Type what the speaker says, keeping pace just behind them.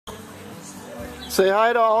Say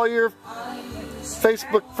hi to all your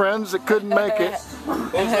Facebook friends that couldn't make it.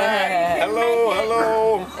 Hello,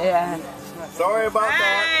 hello. Yeah. Sorry about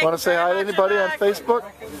that. Want to say hi to anybody on Facebook?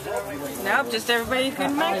 Nope, just everybody who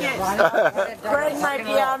couldn't make it. Greg might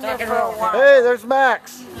be on there for a while. Hey, there's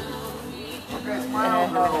Max.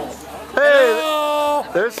 Hey,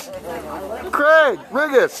 there's Craig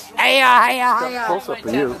Riggis. Hiya. Close up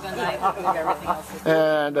to you.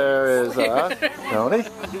 And there is Tony.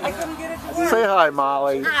 Say hi,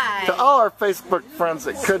 Molly. Hi. To all our Facebook friends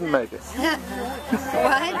that couldn't make it.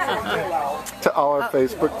 What? To all our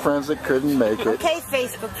Facebook friends that couldn't make it. Okay,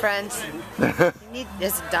 Facebook friends.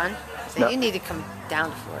 Is it done? So No. you need to come down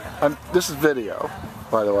to Florida. This is video,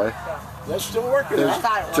 by the way. That's still working.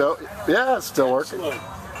 Joe, yeah, it's still working.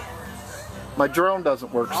 My drone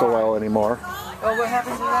doesn't work so well anymore. Well, what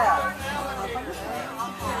happened to that?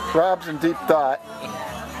 Rob's in deep thought.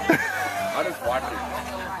 I just watched it.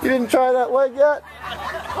 You didn't try that leg yet?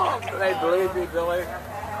 They believe me, Billy.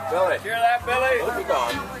 Billy. Hear that, Billy? He'll be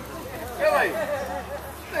gone. Billy.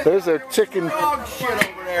 There's a chicken. Dog shit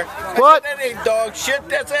over there. What? That ain't dog shit.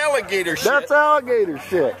 That's alligator shit. That's alligator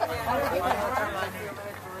shit.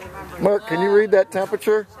 Mark, can you read that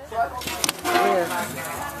temperature?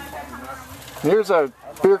 Here's our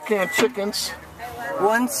beer can chickens.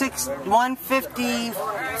 155.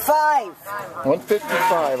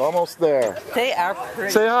 155, almost there. They are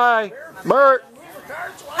pretty. Say hi, Mert.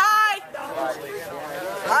 Hi.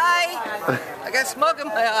 Hi. I got smoke in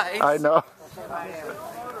my eyes. I know.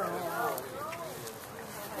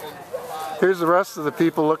 Here's the rest of the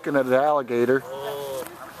people looking at the alligator.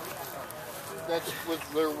 That's with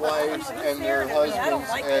their wives and their husbands,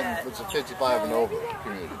 and it's a 55 and over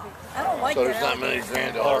community. So there's not many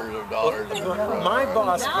granddaughters or daughters. My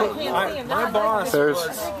boss put my boss. There's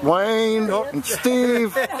Wayne and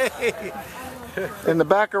Steve in the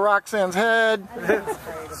back of Roxanne's head.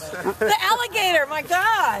 The alligator, my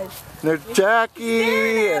God. There's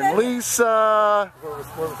Jackie and Lisa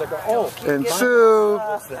and Sue.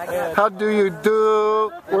 How do you do?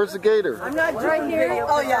 Where's the gator? I'm not right here.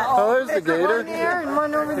 Oh, yeah. Oh, there's the gator. One there and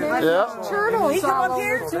one over there. Yeah. Turtles. He come up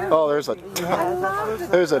here too. Oh, there's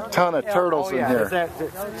a ton of turtles in here.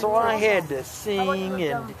 So I had to sing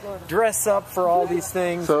and dress up for all these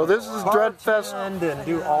things. So this is DreadFest and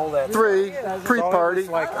do all that 3 pre-party.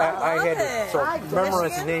 So like I had to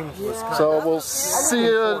memorize the names was kind So we'll see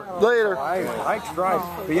you later. I tried,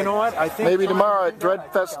 but you know what? I think Maybe tomorrow at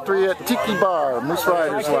DreadFest 3 at Tiki Bar, Moose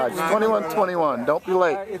Riders Lodge, 2121. Don't be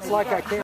late. it's like I can't.